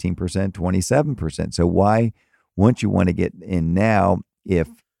 18%, 27%. So why wouldn't you want to get in now if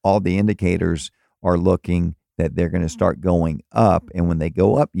all the indicators are looking that they're going to start going up? And when they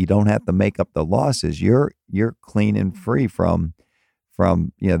go up, you don't have to make up the losses. You're clean and free from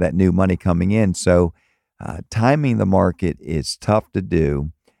that new money coming in. So timing the market is tough to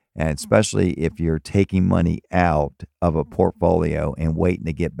do, and especially if you're taking money out of a portfolio and waiting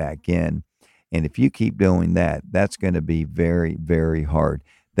to get back in. And if you keep doing that, that's going to be very, very hard.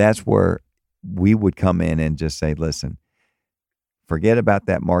 That's where we would come in and just say, listen, forget about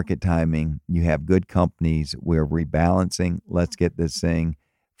that market timing. You have good companies. We're rebalancing. Let's get this thing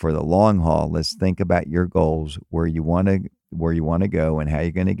for the long haul. Let's think about your goals, where you want to go and how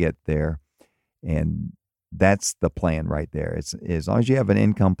you're going to get there. And that's the plan right there. It's as long as you have an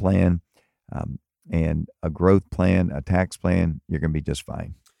income plan and a growth plan, a tax plan, you're going to be just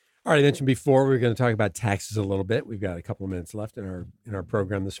fine. All right, I mentioned before we were going to talk about taxes a little bit. We've got a couple of minutes left in our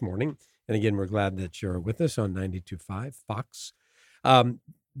program this morning. And again, we're glad that you're with us on 92.5 Fox.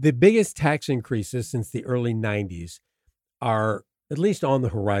 The biggest tax increases since the early 90s are at least on the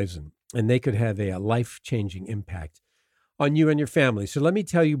horizon, and they could have a life-changing impact on you and your family. So let me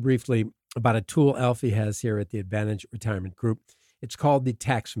tell you briefly about a tool Alfie has here at the Advantage Retirement Group. It's called the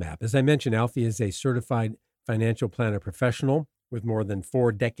Tax Map. As I mentioned, Alfie is a certified financial planner professional with more than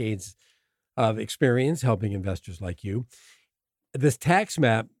 4 decades of experience helping investors like you. This Tax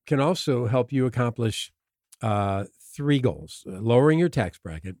Map can also help you accomplish 3 goals: lowering your tax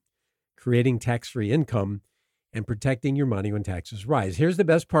bracket, creating tax-free income, and protecting your money when taxes rise. Here's the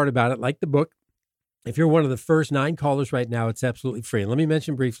best part about it. Like the book, if you're one of the first 9 callers right now, it's absolutely free. And let me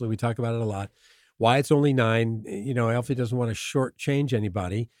mention briefly, we talk about it a lot, why it's only 9. Alfie doesn't want to shortchange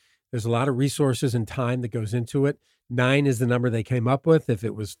anybody. There's a lot of resources and time that goes into it. 9 is the number they came up with. If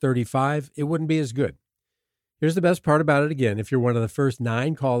it was 35, it wouldn't be as good. Here's the best part about it again. If you're one of the first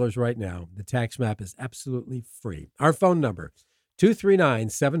 9 callers right now, the Tax Map is absolutely free. Our phone number,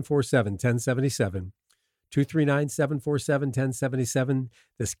 239-747-1077, 239-747-1077.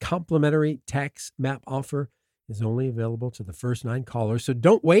 This complimentary Tax Map offer is only available to the first 9 callers. So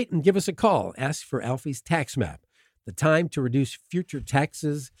don't wait and give us a call. Ask for Alfie's Tax Map. The time to reduce future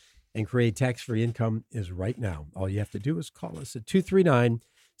taxes and create tax-free income is right now. All you have to do is call us at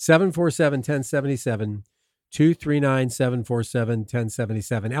 239-747-1077,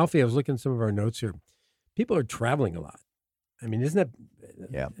 239-747-1077. Alfie, I was looking at some of our notes here. People are traveling a lot. I mean, isn't that?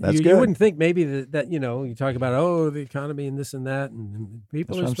 Yeah, that's good. You wouldn't think maybe that you talk about, the economy and this and that, and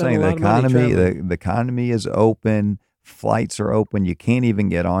people are spending a lot of money traveling. The economy is open. Flights are open. You can't even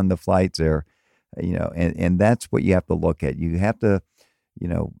get on the flights there, and that's what you have to look at. You have to,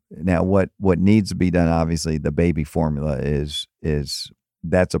 now what needs to be done. Obviously, the baby formula is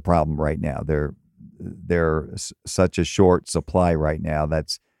that's a problem right now. They're such a short supply right now.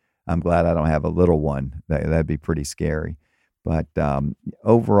 I'm glad I don't have a little one. That'd be pretty scary. But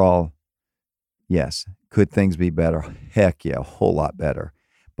overall, yes. Could things be better? Heck yeah, a whole lot better.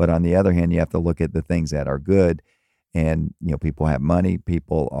 But on the other hand, you have to look at the things that are good. And, people have money.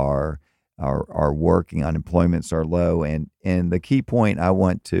 People are are working, unemployments are low. And the key point I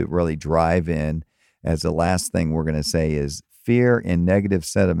want to really drive in as the last thing we're going to say is fear and negative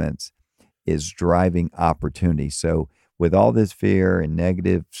sentiments is driving opportunity. So with all this fear and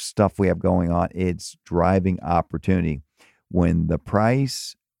negative stuff we have going on, it's driving opportunity. When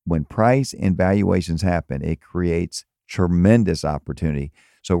price and valuations happen, it creates tremendous opportunity.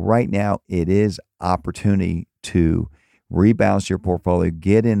 So right now it is opportunity to rebalance your portfolio,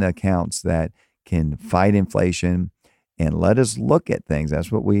 get in accounts that can fight inflation, and let us look at things.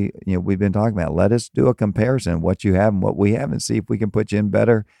 That's what we've been talking about. Let us do a comparison of what you have and what we have and see if we can put you in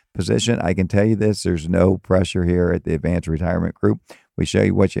better position. I can tell you this, there's no pressure here at the Advanced Retirement Group. We show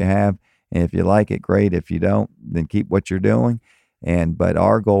you what you have, and if you like it, great. If you don't, then keep what you're doing. But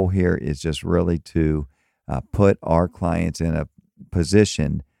our goal here is just really to put our clients in a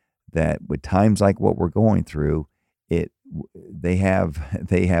position that with times like what we're going through, they have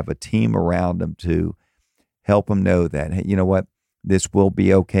a team around them to help them know that, hey, you know what, this will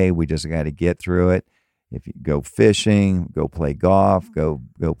be okay. We just got to get through it. If you go fishing, go play golf, go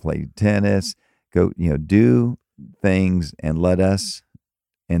play tennis, do things, and let us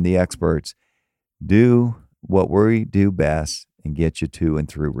and the experts do what we do best and get you to and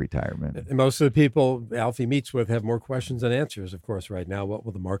through retirement. And most of the people Alfie meets with have more questions than answers, of course, right now. What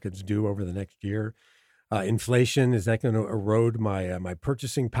will the markets do over the next year? Inflation, is that going to erode my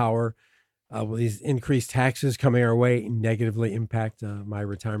purchasing power? Will these increased taxes coming our way negatively impact my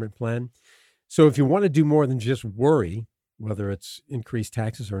retirement plan? So if you want to do more than just worry, whether it's increased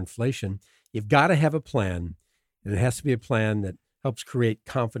taxes or inflation, you've got to have a plan, and it has to be a plan that helps create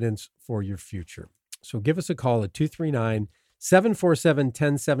confidence for your future. So give us a call at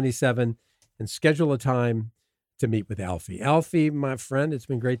 239-747-1077 and schedule a time to meet with Alfie. Alfie, my friend, it's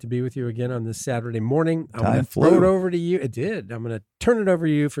been great to be with you again on this Saturday morning. I'm going to throw it over to you. It did. I'm going to turn it over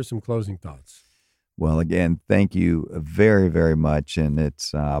to you for some closing thoughts. Well, again, thank you very, very much. And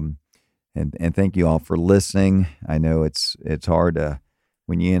it's, and thank you all for listening. I know it's hard to,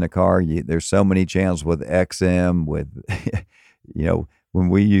 when you're in a car, there's so many channels with XM, with, when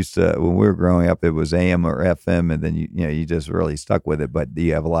we were growing up, it was AM or FM, and then you just really stuck with it. But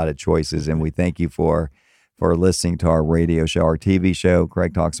you have a lot of choices, and we thank you for listening to our radio show, our TV show.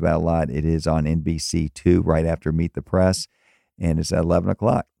 Craig talks about a lot. It is on NBC2 right after Meet the Press, and it's at 11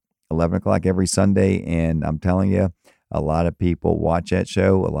 o'clock every Sunday. And I'm telling you, a lot of people watch that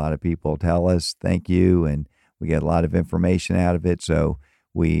show. A lot of people tell us thank you, and we get a lot of information out of it. So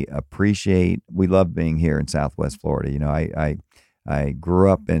we love being here in Southwest Florida. I grew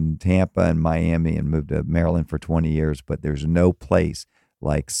up in Tampa and Miami and moved to Maryland for 20 years, but there's no place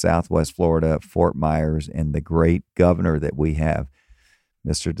like Southwest Florida, Fort Myers, and the great governor that we have.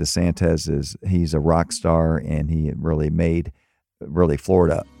 Mr. DeSantis he's a rock star, and he really made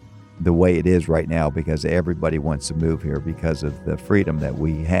Florida the way it is right now because everybody wants to move here because of the freedom that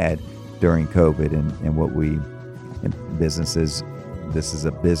we had during COVID and what businesses, this is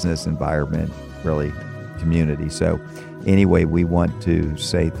a business environment, really community. So anyway, we want to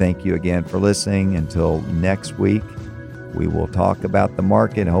say thank you again for listening. Until next week, we will talk about the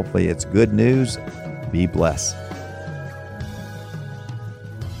market. Hopefully it's good news. Be blessed.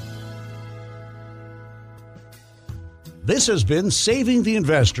 This has been Saving the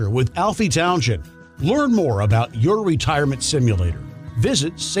Investor with Alfie Townsend. Learn more about your retirement simulator.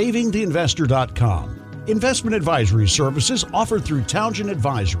 Visit savingtheinvestor.com. Investment advisory services offered through Townsend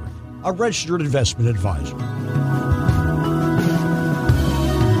Advisory, a registered investment advisor.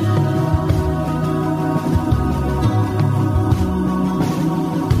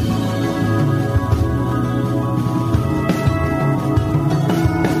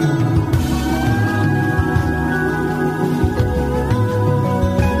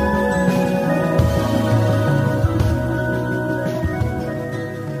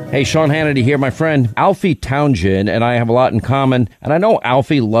 Hey, Sean Hannity here, my friend. Alfie Townsend and I have a lot in common, and I know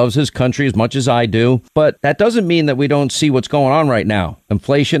Alfie loves his country as much as I do, but that doesn't mean that we don't see what's going on right now.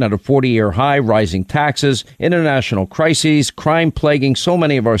 Inflation at a 40-year high, rising taxes, international crises, crime plaguing so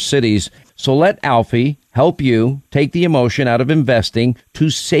many of our cities. So let Alfie help you take the emotion out of investing to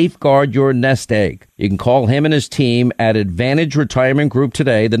safeguard your nest egg. You can call him and his team at Advantage Retirement Group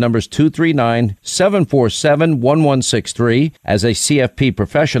today. The number's 239-747-1163. As a CFP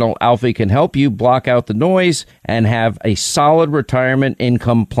professional, Alfie can help you block out the noise and have a solid retirement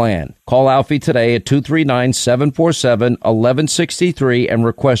income plan. Call Alfie today at 239-747-1163 and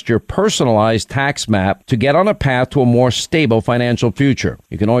request your personalized tax map to get on a path to a more stable financial future.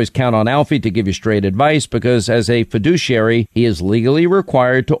 You can always count on Alfie to give you straight advice because as a fiduciary, he is legally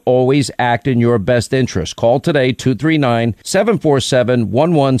required to always act in your best best interest. Call today,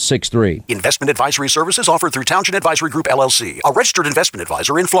 239-747-1163. Investment advisory services offered through Townsend Advisory Group, LLC, a registered investment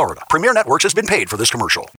advisor in Florida. Premier Networks has been paid for this commercial.